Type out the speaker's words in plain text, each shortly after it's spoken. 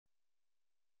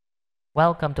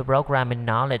Welcome to Programming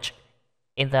Knowledge.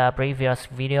 In the previous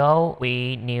video,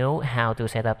 we knew how to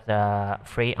set up the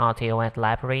FreeRTOS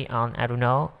library on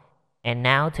Arduino. And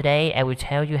now today, I will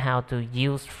tell you how to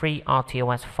use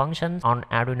FreeRTOS functions on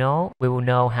Arduino. We will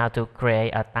know how to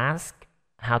create a task,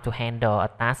 how to handle a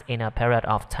task in a period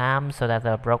of time so that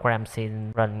the program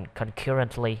can run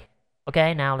concurrently.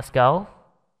 Okay, now let's go.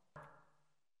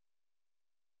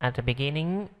 At the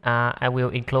beginning, I will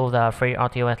include the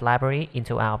FreeRTOS library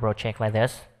into our project like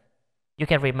this. You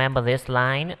can remember this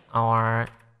line or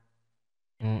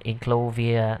include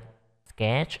via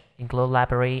sketch, include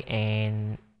library,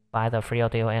 and by the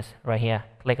FreeRTOS right here.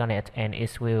 Click on it and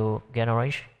it will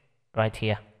generate right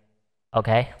here.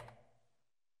 Okay.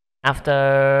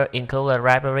 After include the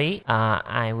library,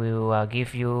 I will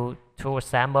give you two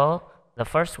samples. The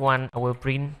first one I will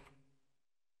print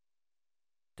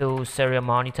to serial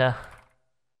monitor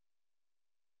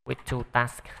with two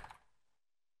tasks.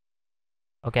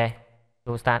 Okay,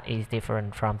 two tasks is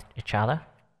different from each other.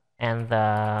 And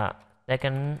the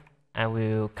second, I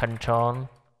will control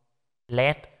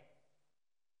LED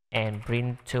and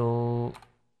print to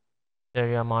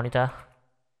serial monitor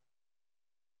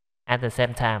at the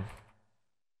same time.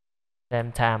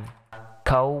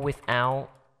 Code without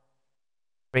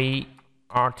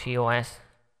FreeRTOS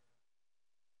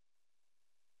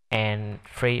and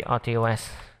FreeRTOS.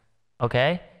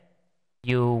 Okay,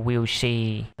 you will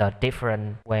see the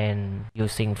difference when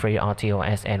using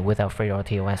FreeRTOS and without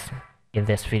FreeRTOS in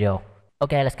this video.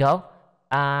 Okay, let's go.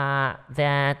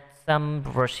 There's some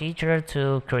procedure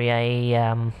to create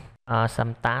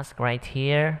some tasks right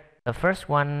here. The first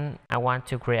one, I want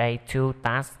to create two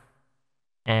tasks,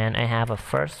 and I have a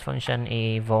first function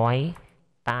is void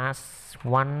task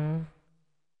 1.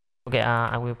 Okay,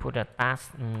 I will put a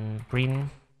task print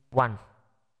 1,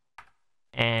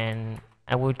 and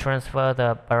I will transfer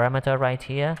the parameter right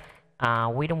here.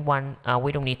 We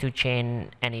don't need to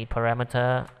change any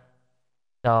parameter,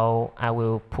 so I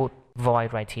will put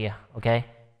void right here. Okay,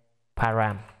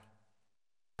 Param,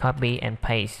 copy and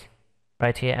paste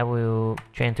right here. I will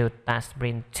change to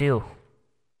TaskBlink 2.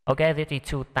 Okay, this is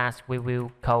two tasks we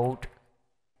will code,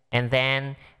 and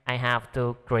then I have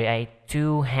to create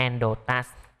two handle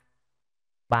tasks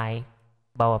by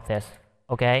both of this.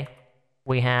 Okay,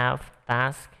 we have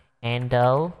task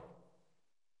handle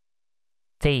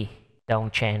T,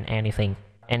 don't change anything.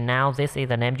 And now this is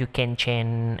the name. You can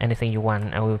change anything you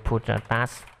want. I will put a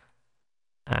task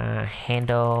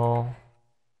handle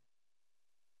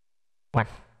 1.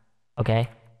 Okay,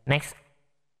 next,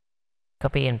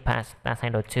 copy and paste task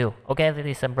handle 2. Okay, this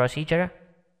is some procedure,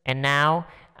 and now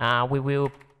we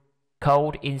will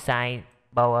code inside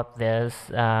both of this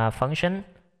function.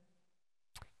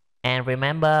 And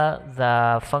remember,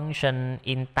 the function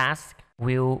in task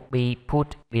will be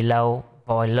put below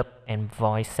void loop and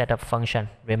void setup function.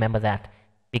 Remember that,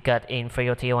 because in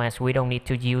FreeRTOS we don't need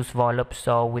to use void loop,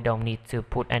 so we don't need to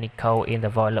put any code in the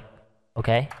void loop.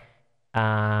 Okay,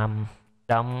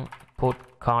 don't put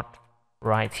code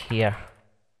right here.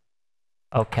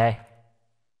 Okay,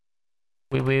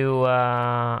 we will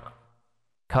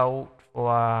code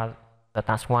for the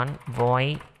task 1,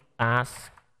 void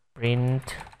task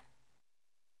print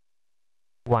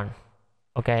 1.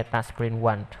 Okay, task print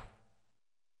 1,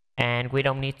 and we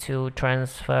don't need to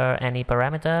transfer any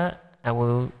parameter. I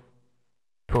will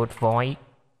put void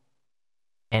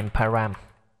and param.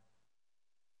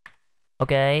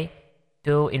 Okay,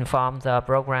 to inform the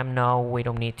program, no, we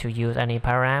don't need to use any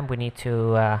param. We need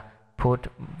to put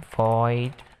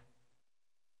void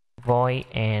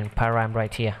and param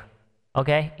right here.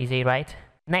 Okay, easy, right?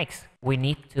 Next, we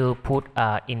need to put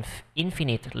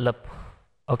infinite loop.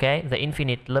 Okay, the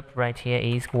infinite loop right here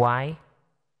is y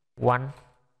 1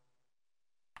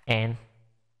 and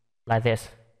like this.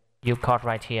 You code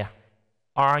right here,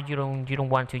 or you don't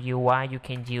want to use y, you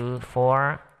can use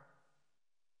for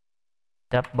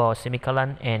double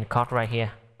semicolon and code right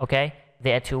here. Okay,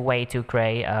 there are two ways to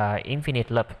create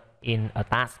infinite loop in a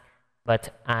task,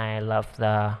 but I love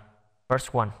the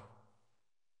first one,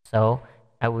 so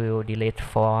I will delete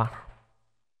for.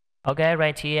 Okay,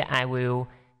 right here I will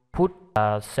put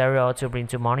a serial to bring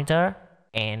to monitor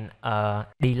and a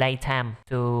delay time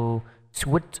to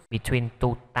switch between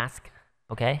two tasks.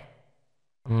 Okay,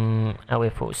 I will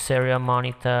put serial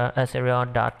monitor serial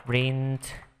dot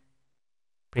print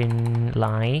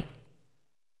line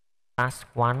task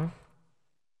 1,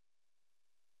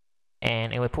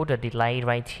 and I will put a delay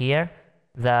right here.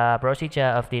 The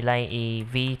procedure of delay is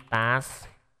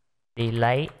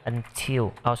vTaskDelay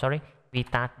until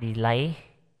vTaskDelay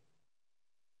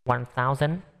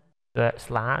 1000 /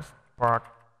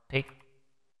 protect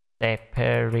the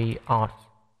period.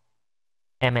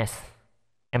 ms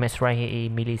right here is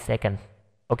millisecond.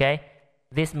 Okay,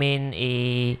 this means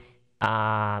the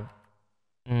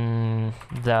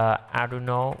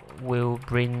Arduino will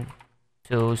bring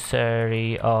to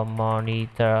serial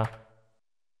monitor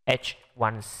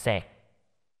H1 sec.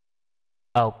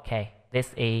 Okay,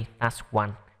 this is task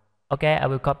 1. Okay, I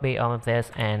will copy all of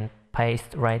this and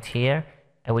paste right here.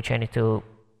 I will change it to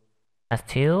task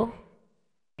 2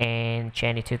 and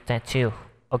change it to task 2.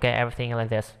 Okay, everything like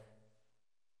this.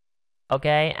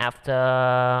 Okay,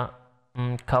 after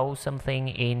code something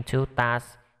into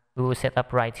tasks, we will set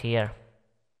up right here.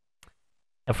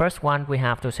 The first one, we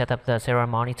have to set up the serial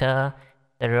monitor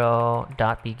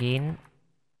 0.begin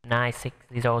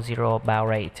 9600 baud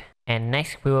rate. And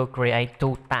next we will create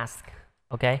 2 tasks.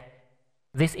 Okay,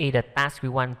 this is the task we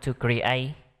want to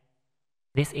create.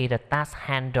 This is the task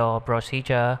handle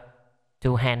procedure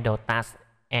to handle tasks,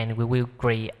 and we will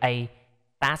create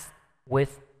task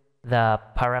with the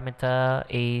parameter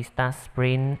is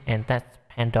TaskBlink and task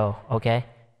handle. Okay,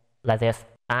 like this.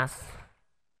 Task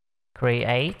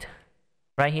create.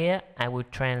 Right here, I will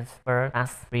transfer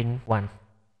TaskBlink 1.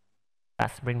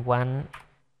 TaskBlink 1.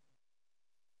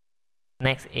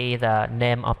 Next is the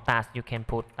name of task. You can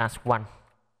put task 1.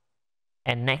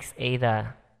 And next is the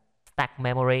stack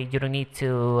memory. You don't need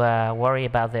to worry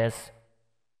about this.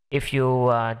 If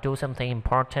you do something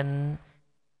important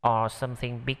or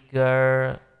something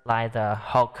bigger like the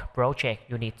Hulk project,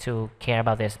 you need to care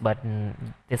about this. But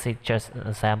this is just an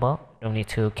example. You don't need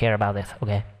to care about this.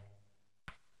 Okay.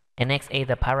 And next is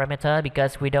the parameter,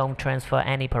 because we don't transfer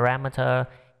any parameter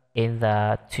in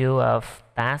the 2 of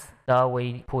tasks, so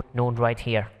we put NULL right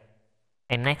here.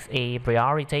 And next is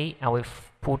priority. I will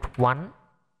put 1.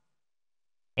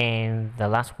 And the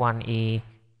last one is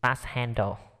task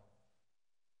handle.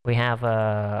 We have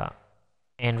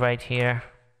and right here.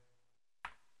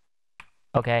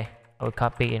 Okay, I will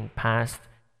copy and paste.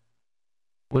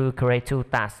 We will create 2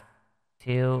 tasks.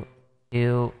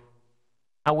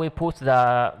 I will put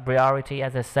the priority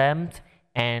as the same,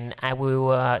 and I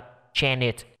will change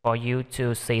it for you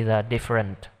to see the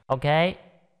difference. Okay,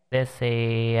 this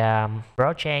is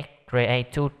project.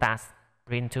 Create 2 tasks.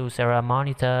 Bring to serial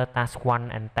monitor task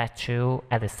 1 and task 2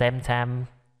 at the same time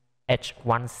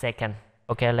H1 second.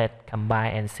 Okay, let's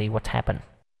combine and see what happened.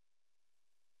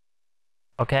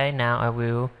 Okay, now I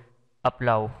will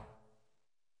upload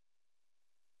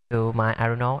to my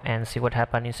Arduino and see what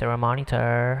happened in serial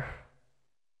monitor.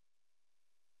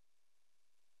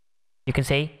 You can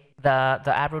see the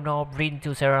Arduino bring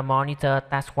to serial monitor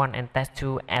task 1 and task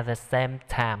 2 at the same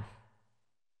time.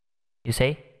 You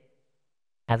see?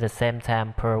 At the same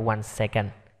time per 1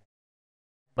 second.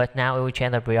 But now we will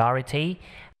change the priority.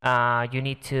 You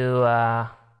need to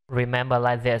remember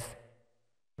like this.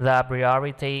 The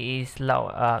priority is low.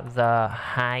 The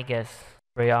highest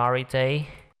priority,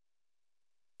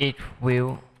 it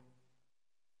will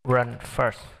run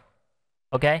first.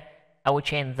 Okay, I will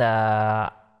change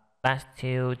the task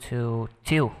 2 to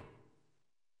 2,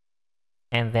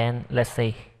 and then let's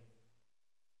see.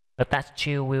 The task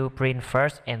 2 will print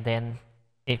first, and then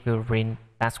it will print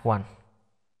task 1.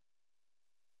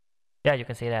 Yeah, you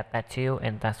can see that task 2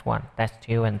 and task 1, task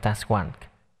 2 and task 1.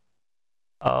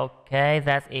 Okay,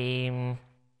 that's in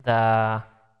the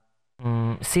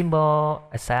simple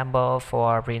example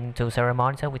for print to serial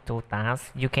monitor with 2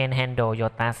 tasks. You can handle your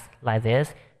tasks like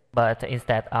this, but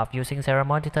instead of using serial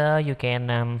monitor, you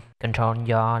can control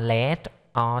your LED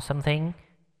or something.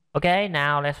 Okay,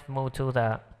 now let's move to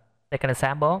the second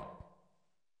example.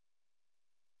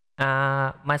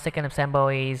 My second example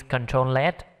is control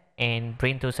LED and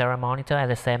bring to serial monitor at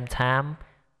the same time.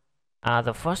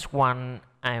 The first one,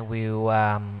 I will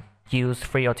use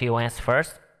FreeRTOS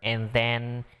first, and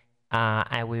then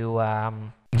I will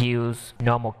use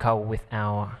normal code with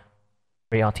our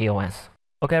FreeRTOS.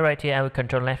 Okay, right here I will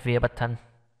control LED via button.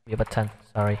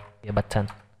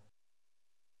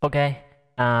 Okay,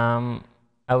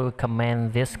 I will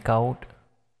command this code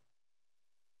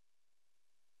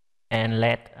and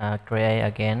let create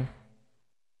again.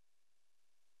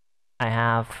 I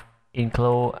have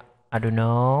include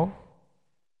Arduino,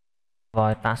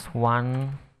 void task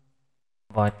 1,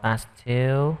 void task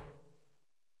 2,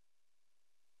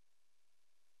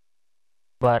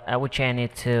 but I will change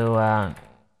it to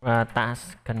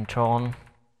task control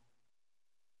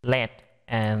LED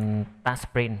and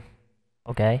TaskBlink.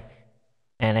 Okay,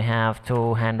 and I have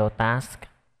to handle task.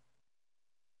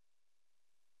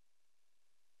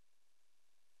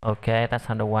 Okay, task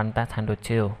handle 1, task handle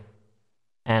 2,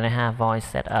 and I have void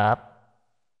setup.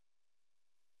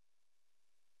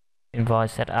 In void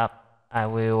setup, I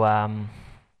will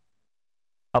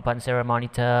open serial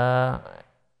monitor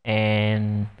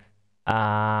and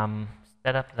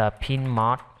set up the pin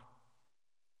mode.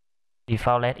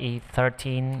 Default let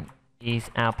E13 is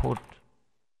output.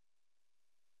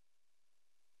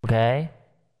 Okay.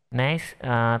 Next,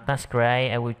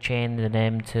 TaskCreate, I will change the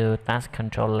name to task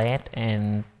control let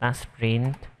and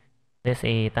TaskBlink. This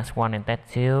is task 1 and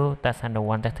task 2, task handle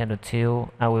 1, task handle 2.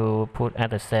 I will put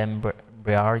at the same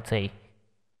priority.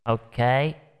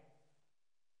 Okay.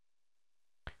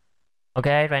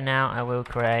 Okay, right now I will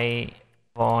create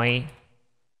void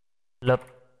loop,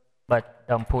 but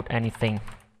don't put anything.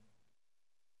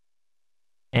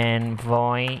 And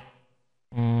void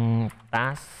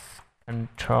task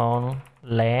control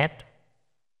let.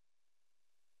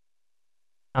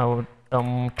 I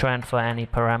don't transfer any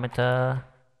parameter.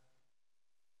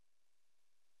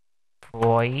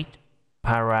 Void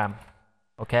Param.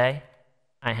 Okay,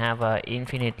 I have an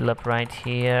infinite loop right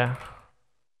here.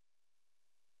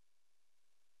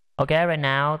 Okay, right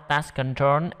now task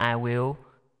control, I will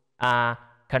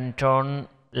control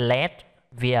let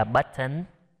via button.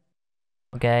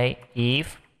 Okay,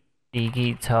 if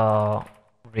digital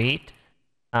read,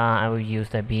 I will use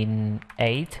the pin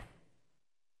 8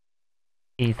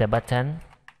 is the button.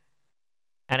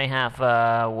 And I have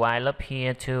a while loop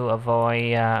here to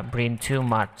avoid bring too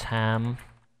much time.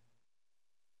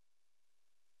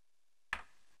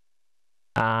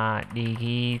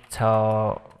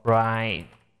 Digital right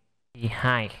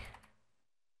behind,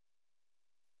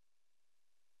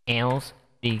 else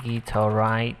digital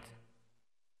right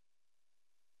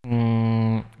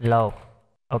low.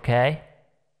 Okay,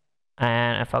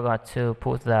 and I forgot to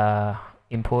put the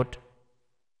input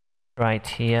right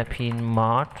here, pin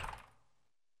mod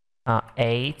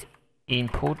 8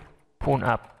 input pull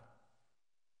up.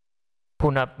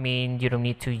 Pull up means you don't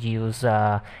need to use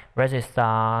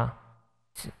register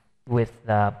with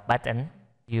the button.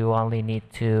 You only need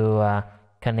to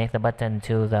connect the button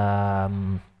to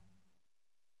the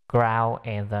ground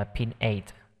and the pin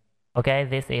 8. Okay,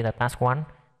 this is the task 1,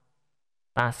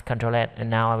 task controller, and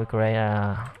now I will create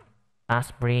a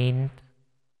TaskBlink.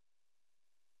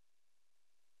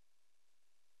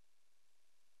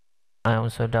 I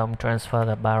also don't transfer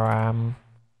the Param.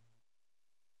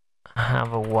 I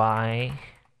have a Y.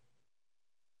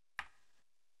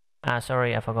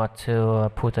 Sorry, I forgot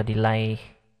to put a delay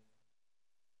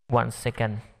 1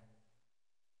 second.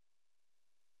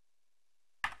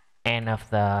 End of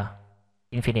the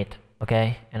infinite.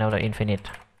 Okay, end of the infinite.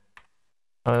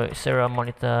 Serial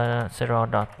monitor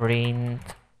 0.print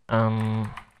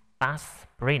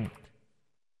TaskBlink.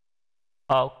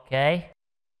 Okay.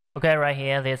 Okay, right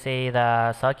here this is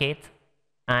the circuit.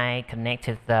 I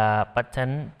connected the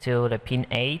button to the pin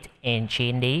 8 and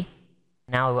chain D.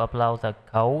 Now I will upload the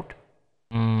code.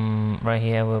 Right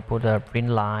here we'll put the print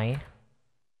line.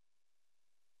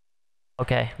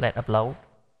 Okay, let's upload.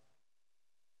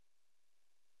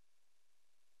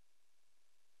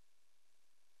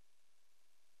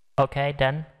 Okay,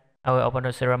 done. I will open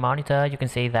the serial monitor. You can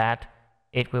see that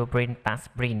it will print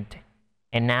TaskBlink.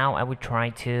 And now I will try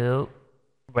to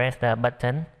press the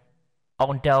button.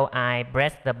 Although I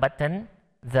press the button,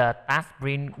 the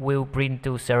TaskBlink will bring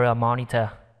to serial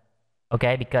monitor.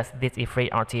 Okay, because this is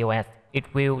FreeRTOS.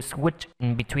 It will switch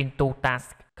between 2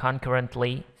 tasks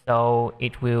concurrently, so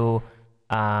it will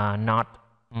not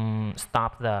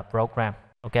stop the program.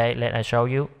 Okay, let I show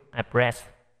you. I press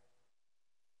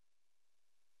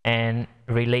and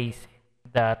release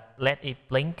the let it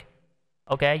blink.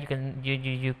 Okay,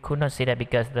 you could not see that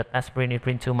because the TaskBlink is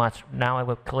print too much. Now I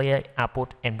will clear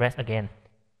output and press again.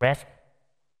 Press.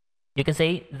 You can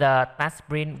see the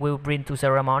TaskBlink will bring to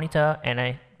serial monitor, and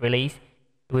I release,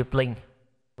 it will blink.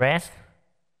 Press,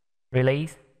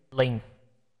 release, blink.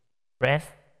 Press,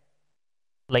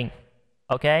 blink.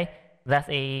 Okay, that's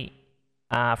a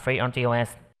FreeRTOS.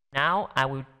 Now I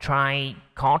will try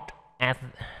code as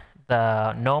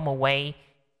the normal way.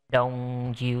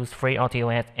 Don't use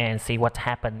FreeRTOS and see what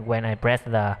happened when I press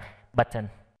the button.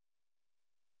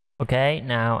 Okay,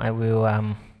 now I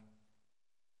will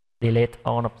delete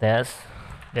all of this.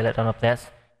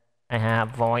 I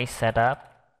have voice set up.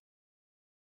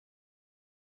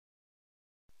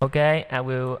 Okay, I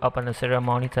will open the serial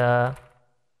monitor.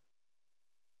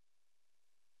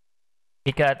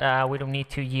 Because we don't need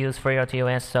to use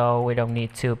FreeRTOS, so we don't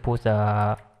need to put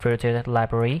the FreeRTOS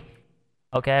library.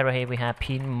 Okay, right here we have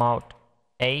pin mode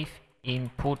 8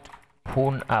 input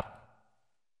pull up,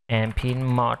 and pin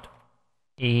mode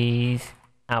is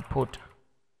output.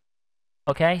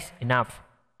 Okay, enough.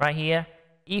 Right here,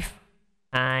 if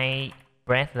I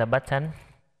press the button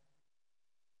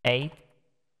 8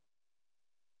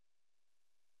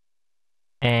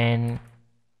 and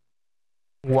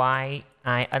why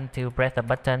I until press the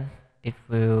button it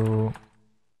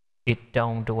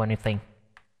don't do anything.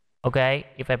 Okay,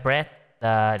 if I press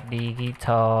the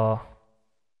digital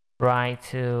right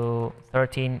to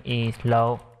 13 is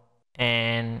low,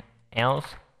 and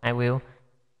else I will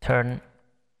turn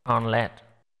on LED.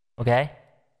 Okay,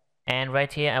 and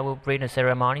right here I will print a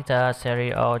serial monitor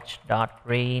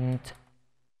serial.print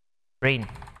print.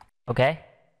 Okay,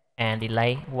 and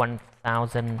delay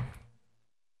 1000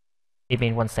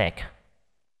 in 1 sec.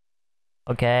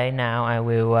 Okay, now I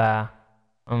will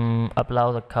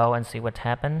upload the code and see what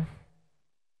happened.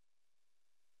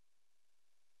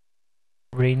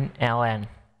 Print ln.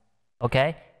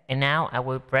 Okay, and now I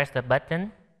will press the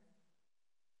button.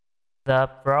 The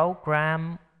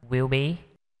program will be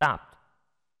stopped,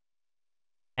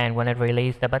 and when I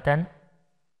release the button,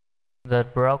 the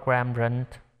program runs.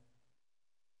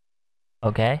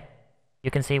 Okay,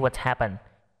 you can see what happened.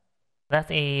 That's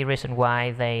the reason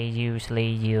why they usually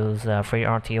use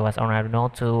FreeRTOS on Arduino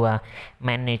to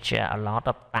manage a lot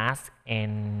of tasks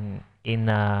and in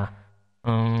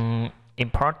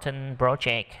important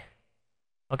project.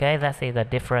 Okay, that's the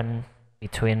difference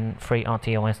between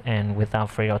FreeRTOS and without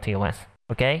FreeRTOS.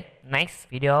 Okay, next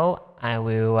video I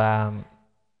will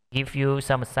give you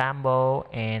some sample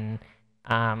and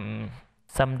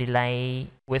some delay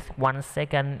with 1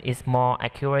 second is more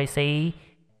accuracy.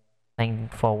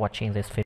 Thanks for watching this video.